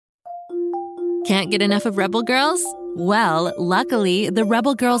Can't get enough of Rebel Girls? Well, luckily, the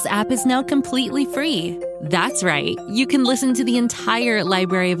Rebel Girls app is now completely free. That's right. You can listen to the entire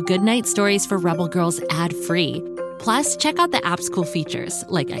library of goodnight stories for Rebel Girls ad-free. Plus, check out the app's cool features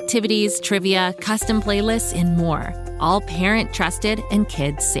like activities, trivia, custom playlists, and more. All parent-trusted and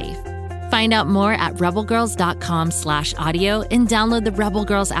kids-safe. Find out more at rebelgirls.com/audio and download the Rebel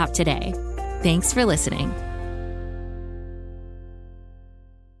Girls app today. Thanks for listening.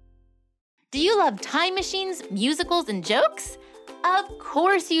 Do you love time machines, musicals, and jokes? Of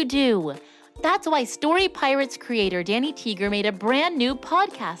course you do. That's why Story Pirates creator Danny Teeger made a brand new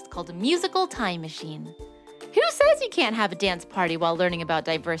podcast called Musical Time Machine. Who says you can't have a dance party while learning about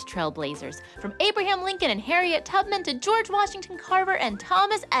diverse trailblazers, from Abraham Lincoln and Harriet Tubman to George Washington Carver and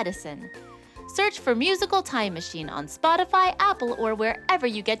Thomas Edison? Search for Musical Time Machine on Spotify, Apple, or wherever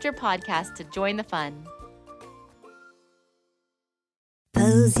you get your podcasts to join the fun.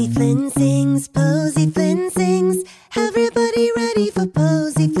 Posy Flynn sings, Posy Flynn sings. Everybody ready for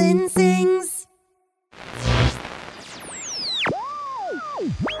Posy Flynn sings.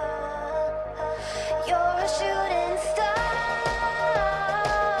 You're a shooting star.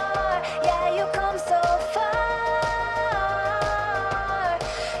 Yeah, you come so far.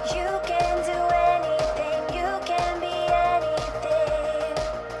 You can do anything, you can be anything.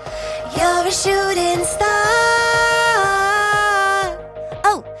 You're a shooting star.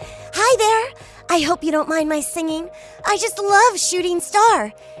 Hi there! I hope you don't mind my singing. I just love Shooting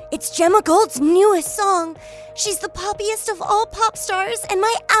Star. It's Gemma Gold's newest song. She's the poppiest of all pop stars and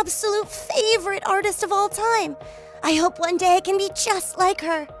my absolute favorite artist of all time. I hope one day I can be just like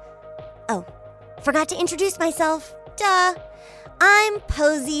her. Oh, forgot to introduce myself. Duh. I'm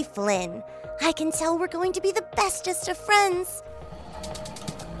Posy Flynn. I can tell we're going to be the bestest of friends.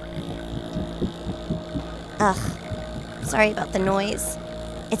 Ugh, sorry about the noise.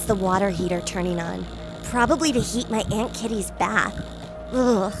 It's the water heater turning on, probably to heat my Aunt Kitty's bath.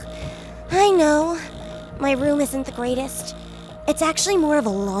 Ugh, I know. My room isn't the greatest. It's actually more of a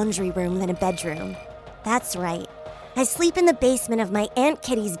laundry room than a bedroom. That's right. I sleep in the basement of my Aunt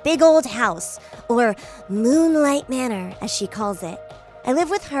Kitty's big old house, or Moonlight Manor, as she calls it. I live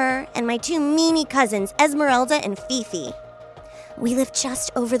with her and my two meanie cousins, Esmeralda and Fifi. We live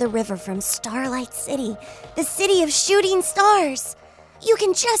just over the river from Starlight City, the city of shooting stars. You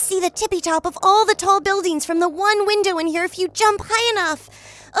can just see the tippy top of all the tall buildings from the one window in here if you jump high enough.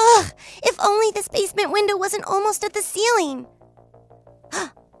 Ugh, if only this basement window wasn't almost at the ceiling.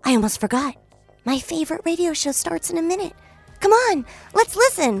 I almost forgot. My favorite radio show starts in a minute. Come on, let's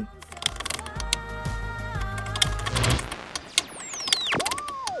listen.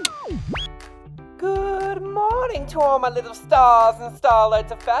 Good morning to all my little stars and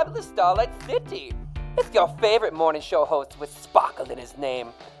starlights of fabulous Starlight City. It's your favorite morning show host with sparkle in his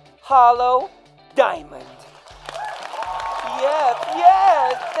name, Hollow Diamond. Yes,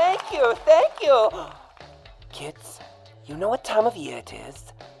 thank you. Kids, you know what time of year it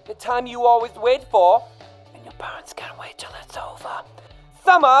is. The time you always wait for, and your parents can't wait till it's over.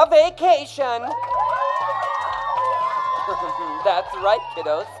 Summer vacation. That's right,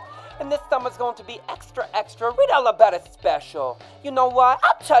 kiddos. And this summer's going to be extra read all about it special. You know why?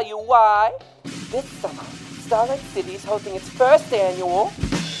 I'll tell you why. This summer, Starlight City is hosting its first annual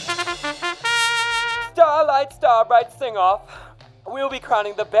Starlight Starbright Sing-Off. We'll be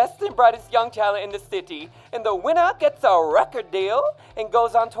crowning the best and brightest young talent in the city, and the winner gets a record deal and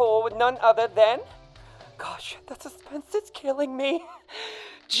goes on tour with none other than, gosh, the suspense is killing me,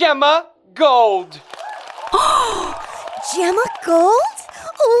 Gemma Gold. Gemma Gold?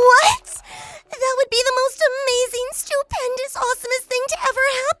 What? That would be the most amazing, stupendous, awesomest thing to ever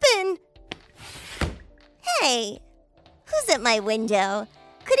happen. Hey, who's at my window?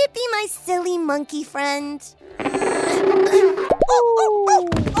 Could it be my silly monkey friend? Oh.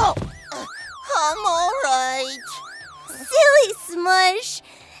 I'm all right. Silly Smush.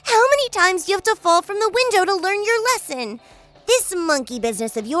 How many times do you have to fall from the window to learn your lesson? This monkey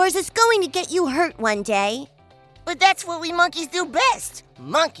business of yours is going to get you hurt one day. But that's what we monkeys do best,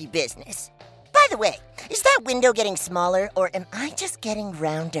 monkey business. By the way, is that window getting smaller, or am I just getting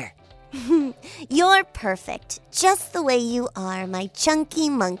rounder? You're perfect, just the way you are, my chunky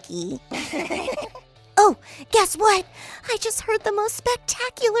monkey. Oh, guess what? I just heard the most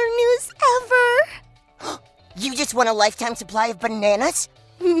spectacular news ever. You just won a lifetime supply of bananas?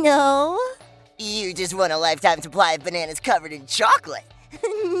 No. You just won a lifetime supply of bananas covered in chocolate?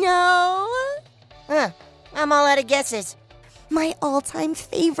 No. Huh, I'm all out of guesses. My all-time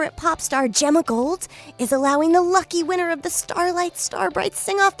favorite pop star, Gemma Gold, is allowing the lucky winner of the Starlight Starbright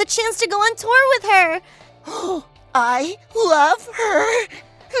Sing-Off the chance to go on tour with her. I love her.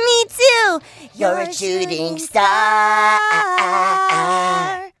 Me too. You're a shooting star.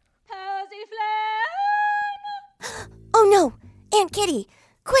 Posy Flynn! Oh no! Aunt Kitty!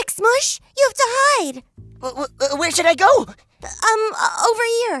 Quick, Smoosh! You have to hide! Where should I go? Over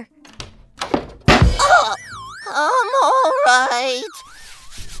here. Oh, I'm all right.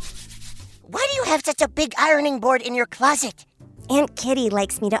 Why do you have such a big ironing board in your closet? Aunt Kitty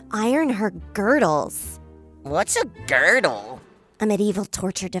likes me to iron her girdles. What's a girdle? A medieval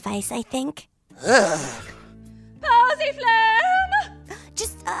torture device, I think. Ugh. Posy Flynn!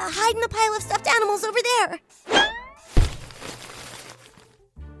 Just hide in the pile of stuffed animals over there.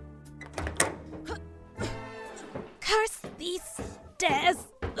 Curse these stairs.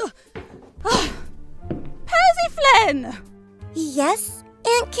 Posy Flynn! Yes,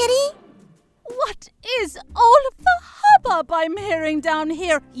 Aunt Kitty? What is all of the hubbub I'm hearing down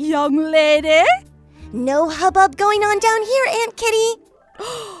here, young lady? No hubbub going on down here, Aunt Kitty.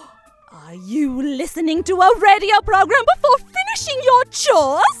 Are you listening to a radio program before finishing your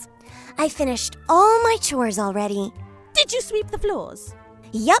chores? I finished all my chores already. Did you sweep the floors?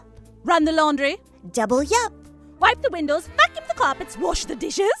 Yup, Run the laundry? double yup, Wipe the windows? Vacuum the carpets? Wash the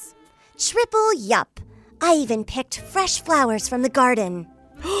dishes? triple yup. I even picked fresh flowers from the garden.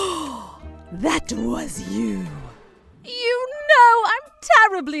 That was you. You know I'm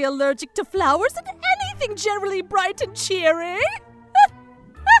terribly allergic to flowers and anything generally bright and cheery.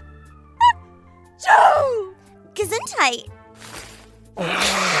 Joe! Gesundheit.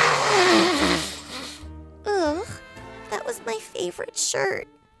 Ugh, that was my favorite shirt.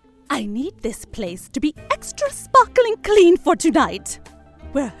 I need this place to be extra sparkling clean for tonight.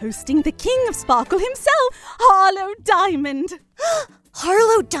 We're hosting the king of sparkle himself, Harlow Diamond.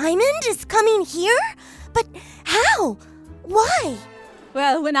 Harlow Diamond is coming here? But how? Why?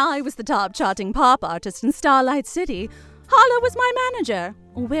 Well, when I was the top charting pop artist in Starlight City, Harlow was my manager.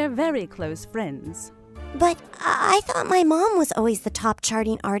 We're very close friends. But I thought my mom was always the top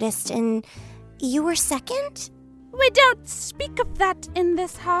charting artist and you were second? We don't speak of that in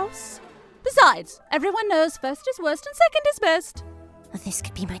this house. Besides, everyone knows first is worst and second is best. This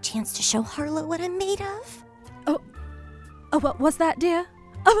could be my chance to show Harlow what I'm made of. Oh, what was that, dear?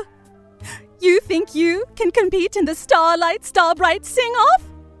 Oh, you think you can compete in the Starlight Starbright Sing-Off?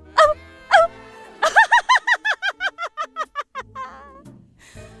 Oh.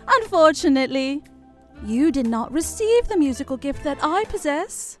 Unfortunately, you did not receive the musical gift that I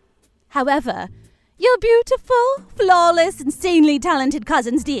possess. However, your beautiful, flawless, insanely talented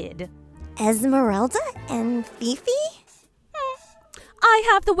cousins did. Esmeralda and Fifi? I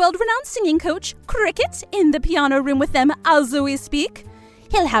have the world-renowned singing coach, Cricket, in the piano room with them as we speak.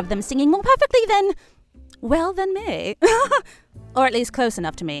 He'll have them singing more perfectly than me. Or at least close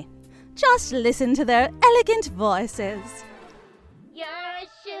enough to me. Just listen to their elegant voices. You're a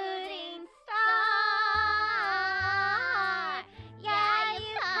shooting star. Yeah,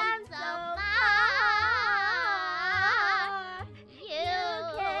 you come so far.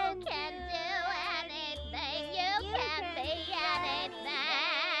 You can do anything. You can be anything.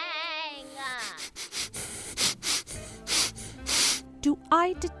 Do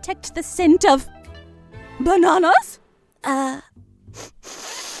I detect the scent of bananas? Have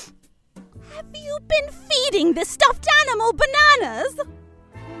you been feeding the stuffed animal bananas?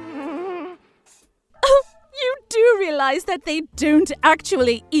 Oh, you do realize that they don't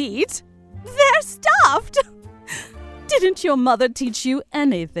actually eat? They're stuffed! Didn't your mother teach you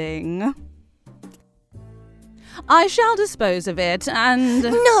anything? I shall dispose of it and...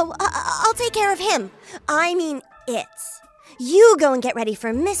 No, I'll take care of him. I mean it. You go and get ready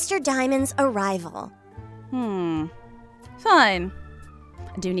for Mr. Diamond's arrival. Fine.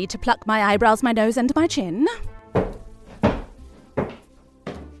 I do need to pluck my eyebrows, my nose, and my chin. But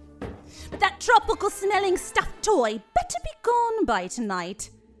that tropical-smelling stuffed toy better be gone by tonight.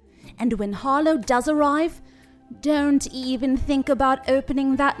 And when Harlow does arrive, don't even think about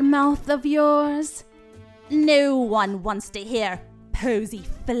opening that mouth of yours. No one wants to hear Posy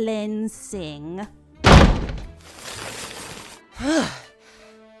Flynn sing. Who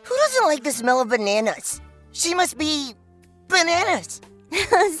doesn't like the smell of bananas? She must be bananas.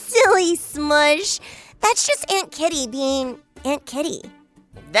 Silly Smush. That's just Aunt Kitty being Aunt Kitty.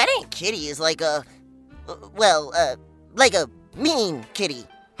 That Aunt Kitty is like a mean kitty,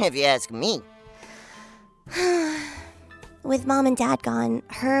 if you ask me. With Mom and Dad gone,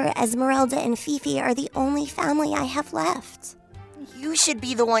 her, Esmeralda, and Fifi are the only family I have left. You should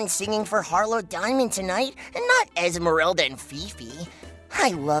be the one singing for Harlow Diamond tonight, and not Esmeralda and Fifi. I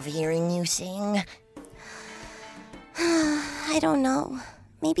love hearing you sing. I don't know.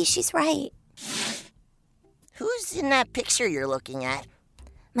 Maybe she's right. Who's in that picture you're looking at?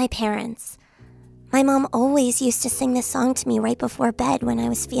 My parents. My mom always used to sing this song to me right before bed when I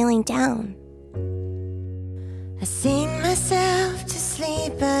was feeling down. I sing myself to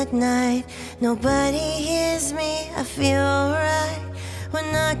sleep at night. Nobody hears me, I feel alright. When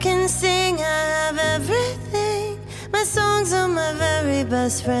I can sing, I have everything. My songs are my very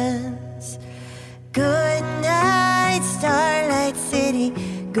best friends. Good night, Starlight City.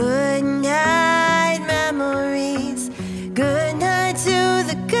 Good night, memories. Good night to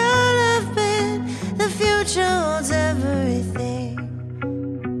the girl I've been. The future holds everything.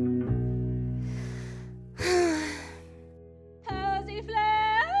 Posy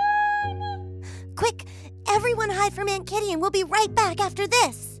Flynn! Quick, everyone hide from Aunt Kitty and we'll be right back after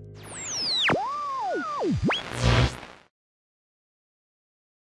this.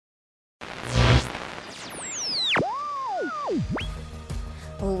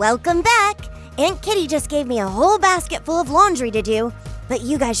 Welcome back. Aunt Kitty just gave me a whole basket full of laundry to do, but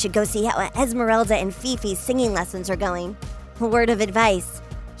you guys should go see how Esmeralda and Fifi's singing lessons are going. A word of advice,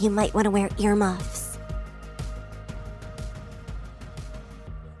 you might want to wear earmuffs.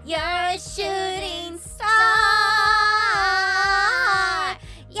 You're a shooting star.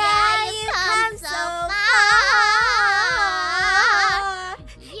 Yeah, you come so far.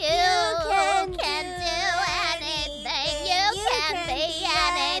 You can do anything. You can be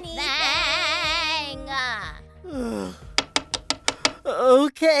anything.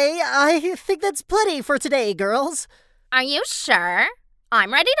 Okay, I think that's plenty for today, girls. Are you sure?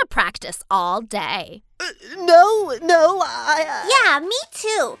 I'm ready to practice all day. No, Yeah, me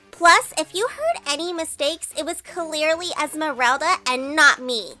too. Plus, if you heard any mistakes, it was clearly Esmeralda and not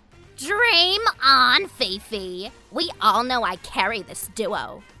me. Dream on, Fifi. We all know I carry this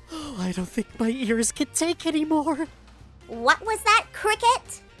duo. Oh, I don't think my ears can take anymore. What was that,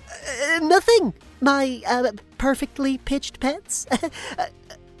 Cricket? Nothing. My perfectly pitched pets.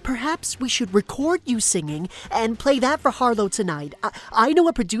 Perhaps we should record you singing and play that for Harlow tonight. I know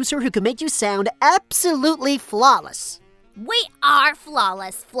a producer who can make you sound absolutely flawless. We are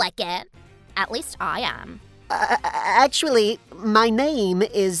flawless, Flickit. At least I am. Actually, my name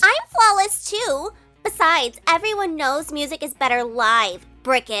is... I'm flawless too. Besides, everyone knows music is better live,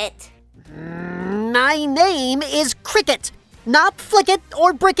 Bricket. My name is Cricket, not Flicket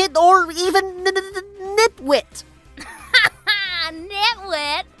or Bricket or even Nitwit.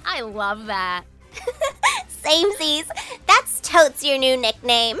 Nitwit. I love that. Samesies. That's totes your new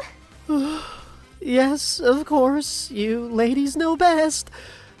nickname. Yes, of course. You ladies know best.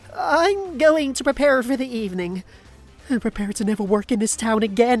 I'm going to prepare for the evening. And prepare to never work in this town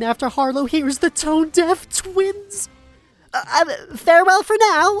again after Harlow hears the tone-deaf twins. Farewell for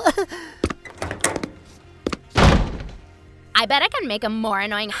now. I bet I can make a more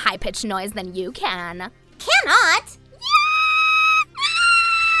annoying high-pitched noise than you can. Cannot.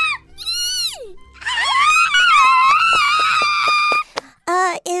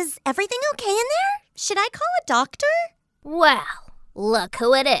 Is everything okay in there? Should I call a doctor? Well, look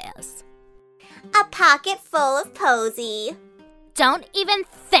who it is. A pocket full of Posy. Don't even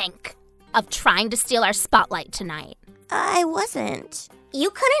think of trying to steal our spotlight tonight. I wasn't. You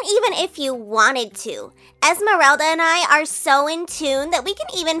couldn't even if you wanted to. Esmeralda and I are so in tune that we can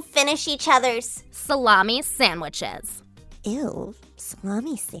even finish each other's salami sandwiches. Ew,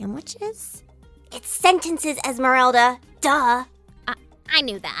 salami sandwiches? It's sentences, Esmeralda. Duh. I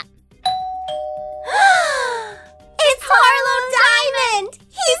knew that. It's Harlow Diamond!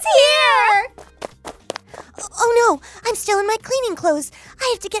 He's here! Oh no, I'm still in my cleaning clothes. I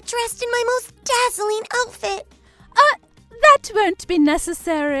have to get dressed in my most dazzling outfit. That won't be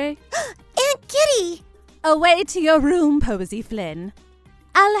necessary. Aunt Kitty! Away to your room, Posy Flynn.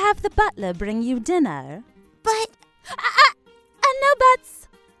 I'll have the butler bring you dinner. But... no buts.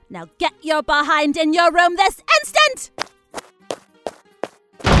 Now get your behind in your room this instant!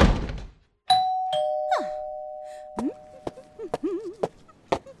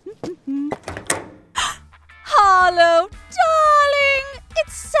 Harlow, darling!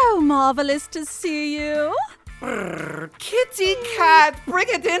 It's so marvelous to see you. Kitty cat, bring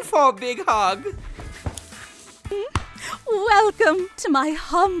it in for a big hug. Welcome to my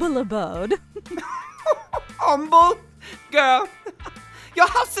humble abode. Humble? Girl, your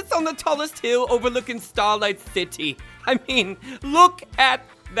house sits on the tallest hill overlooking Starlight City. I mean, look at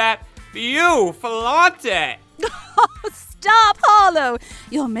that view. Flaunt it. Stop, Harlow.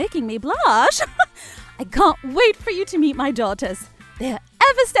 You're making me blush. I can't wait for you to meet my daughters. They're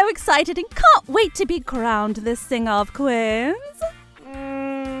ever so excited and can't wait to be crowned the Sing-Off queens.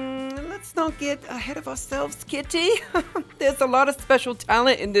 Let's not get ahead of ourselves, Kitty. There's a lot of special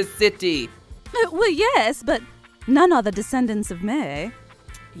talent in this city. Well, yes, but none are the descendants of May.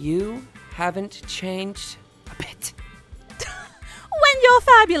 You haven't changed a bit. When you're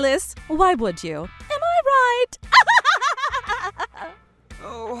fabulous, why would you? Am I right?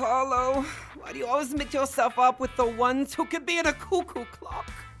 Oh, Harlow, why do you always mix yourself up with the ones who could be in a cuckoo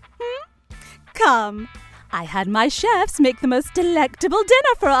clock? Come, I had my chefs make the most delectable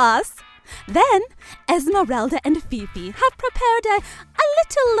dinner for us. Then, Esmeralda and Fifi have prepared a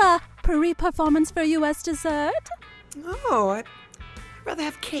little pre-performance for you as dessert. Oh, I'd rather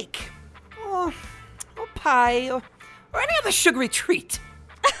have cake. Or pie, or any other sugary treat.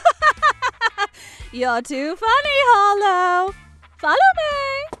 You're too funny, Harlow. Follow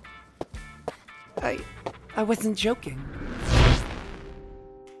me. I wasn't joking.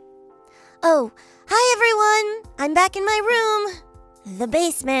 Oh, hi everyone! I'm back in my room. The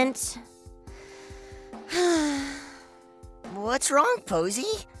basement. What's wrong,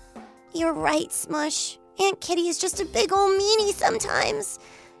 Posy? You're right, Smoosh. Aunt Kitty is just a big old meanie sometimes.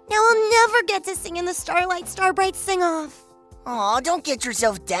 Now I'll never get to sing in the Starlight Starbright Sing-Off. Aw, don't get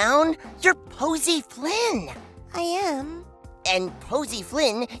yourself down. You're Posy Flynn. I am. And Posy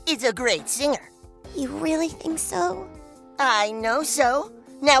Flynn is a great singer. You really think so? I know so.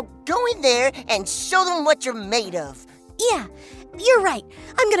 Now go in there and show them what you're made of. Yeah, you're right.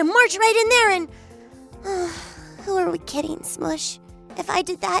 I'm gonna march right in there and... who are we kidding, Smoosh? If I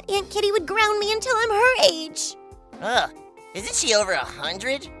did that, Aunt Kitty would ground me until I'm her age. Ugh, isn't she over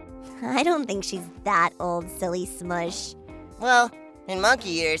 100? I don't think she's that old, silly Smoosh. Well, in monkey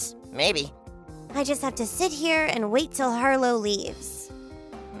years, maybe. I just have to sit here and wait till Harlow leaves.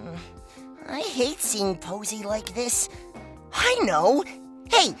 I hate seeing Posy like this. I know.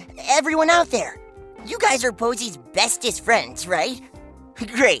 Hey, everyone out there. You guys are Posy's bestest friends, right?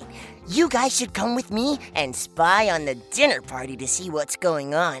 Great. You guys should come with me and spy on the dinner party to see what's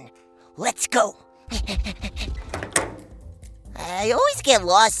going on. Let's go. I always get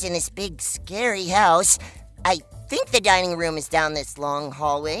lost in this big, scary house. I think the dining room is down this long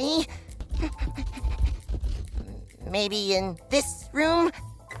hallway. Maybe in this room?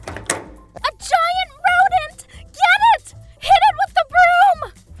 A giant rodent! Get it! Hit it with the broom!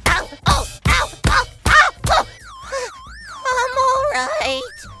 Ow! Oh! Ow! Ow! Ow! Oh! I'm all right.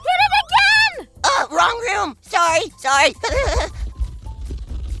 Hit it again! Wrong room. Sorry.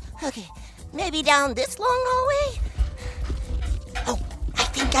 Okay, maybe down this long hallway? Oh, I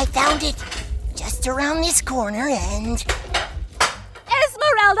think I found it. Just around this corner and...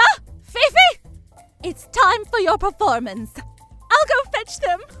 Esmeralda! Fifi! It's time for your performance. I'll go fetch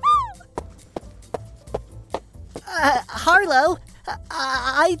them. Harlow,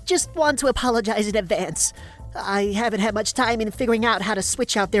 I just want to apologize in advance. I haven't had much time in figuring out how to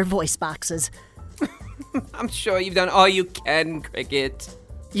switch out their voice boxes. I'm sure you've done all you can, Cricket.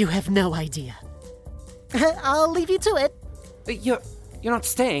 You have no idea. I'll leave you to it. You're not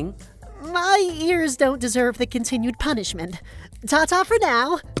staying? My ears don't deserve the continued punishment. Ta-ta for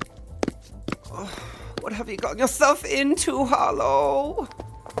now. What have you gotten yourself into, Harlow?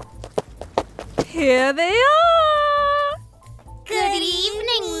 Here they are. Good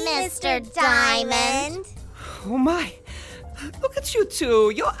evening, Mr. Diamond. Oh my, look at you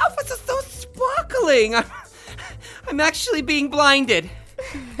two. Your outfits are so sparkling. I'm actually being blinded.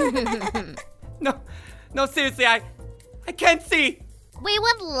 No, seriously, I can't see. We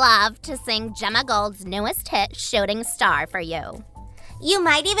would love to sing Gemma Gold's newest hit, Shooting Star, for you. You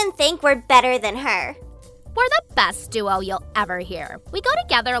might even think we're better than her. We're the best duo you'll ever hear. We go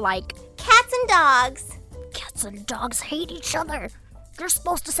together like Cats and dogs. cats and dogs hate each other. You're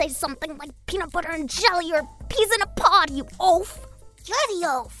supposed to say something like peanut butter and jelly or peas in a pod, you oaf. You're the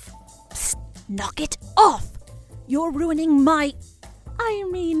oaf. Psst, knock it off. You're ruining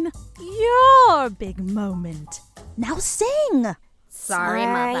your big moment. Now sing. Sorry,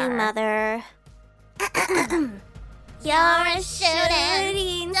 Mother. You're a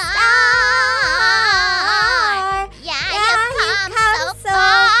shooting star. Yeah, you've come so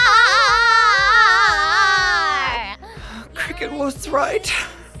far. Cricket was right.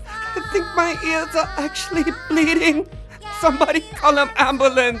 I think my ears are actually bleeding. Somebody call an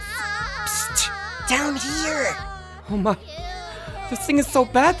ambulance. Psst, down here. Oh my, this thing is so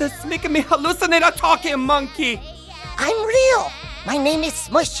bad that it's making me hallucinate a talking monkey. I'm real. My name is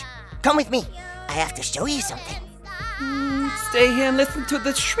Smoosh. Come with me. I have to show you something. Stay here and listen to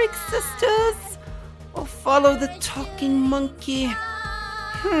the Shriek Sisters. Or follow the talking monkey.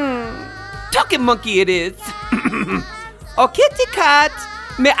 Talking monkey it is. Oh, kitty cat,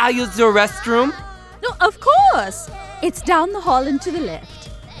 may I use your restroom? No, of course. It's down the hall and to the left.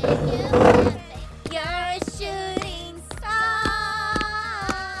 You're a shooting star.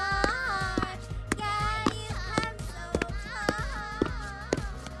 Yeah, you come so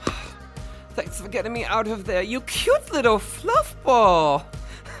far. Thanks for getting me out of there, you cute little fluff ball.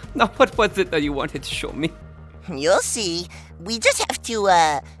 Now, what was it that you wanted to show me? You'll see. We just have to,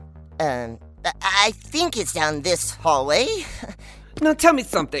 I think it's down this hallway. Now, tell me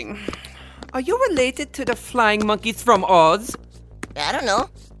something. Are you related to the flying monkeys from Oz? I don't know.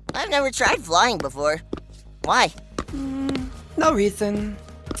 I've never tried flying before. Why? No reason.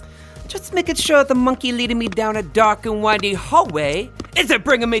 Just making sure the monkey leading me down a dark and windy hallway isn't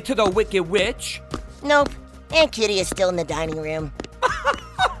bringing me to the Wicked Witch. Nope. Aunt Kitty is still in the dining room.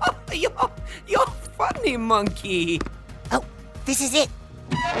 You're funny, monkey. Oh, this is it.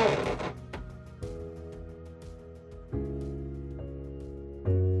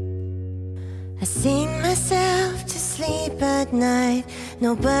 I sing myself to sleep at night.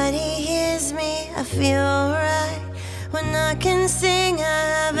 Nobody hears me, I feel right. When I can sing, I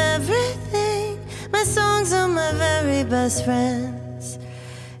have everything. My songs are my very best friends.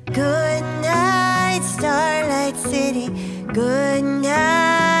 Good night, Starlight City. Good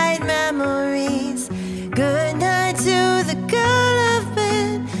night, memories. Good night to the girl I've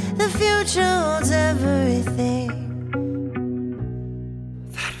been. The future holds everything.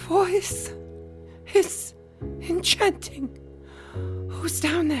 That voice is enchanting. Who's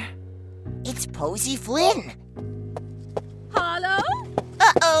down there? It's Posy Flynn. Hello?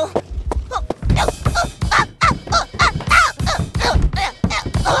 Uh-oh.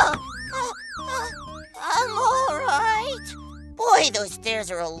 I'm all right. Boy, those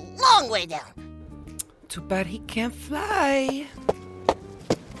stairs are a long way down. Too bad he can't fly.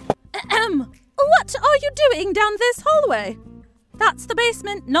 What are you doing down this hallway? That's the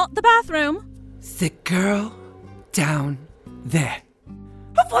basement, not the bathroom. Sick girl down there.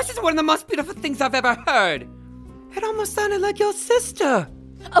 Her voice is one of the most beautiful things I've ever heard. It almost sounded like your sister.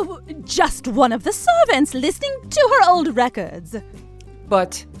 Oh, just one of the servants listening to her old records.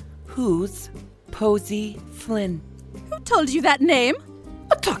 But who's Posy Flynn? Who told you that name?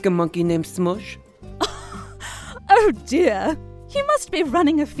 A talking monkey named Smoosh. Oh dear, you must be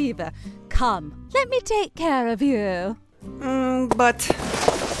running a fever. Come, let me take care of you. But...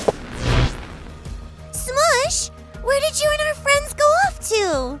 Smoosh, where did you and our friends go off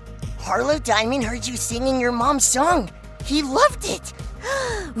to? Harlow Diamond heard you singing your mom's song. He loved it.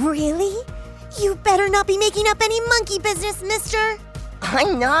 Really? You better not be making up any monkey business, mister.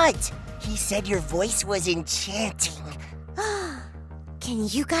 I'm not. He said your voice was enchanting. Can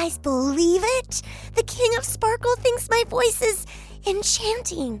you guys believe it? The King of Sparkle thinks my voice is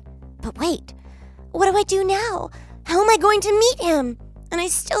enchanting. But wait, what do I do now? How am I going to meet him? And I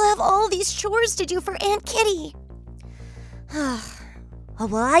still have all these chores to do for Aunt Kitty. Oh,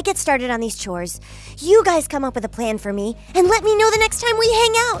 well, I get started on these chores. You guys come up with a plan for me and let me know the next time we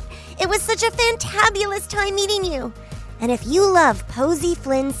hang out. It was such a fantabulous time meeting you. And if you love Posy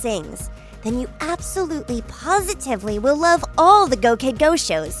Flynn Sings, then you absolutely positively will love all the GoKidGo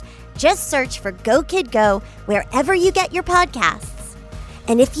shows. Just search for GoKidGo wherever you get your podcasts.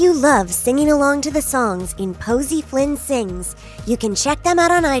 And if you love singing along to the songs in Posy Flynn Sings, you can check them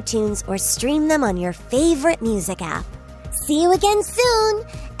out on iTunes or stream them on your favorite music app. See you again soon,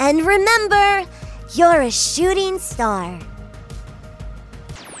 and remember, you're a shooting star.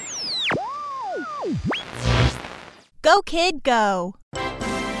 Go Kid Go!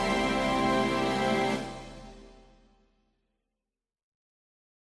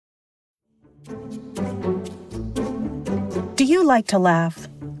 Do you like to laugh?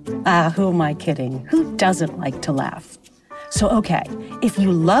 Who am I kidding? Who doesn't like to laugh? So, okay, if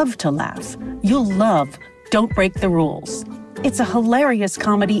you love to laugh, you'll love Don't Break the Rules. It's a hilarious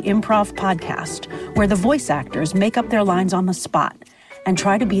comedy improv podcast where the voice actors make up their lines on the spot and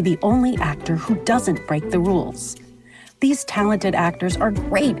try to be the only actor who doesn't break the rules. These talented actors are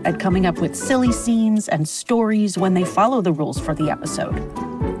great at coming up with silly scenes and stories when they follow the rules for the episode.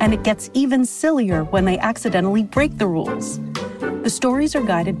 And it gets even sillier when they accidentally break the rules. The stories are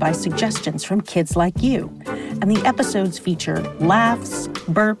guided by suggestions from kids like you, and the episodes feature laughs,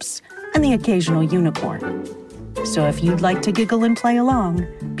 burps, and the occasional unicorn. So if you'd like to giggle and play along,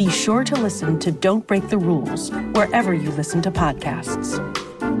 be sure to listen to Don't Break the Rules wherever you listen to podcasts.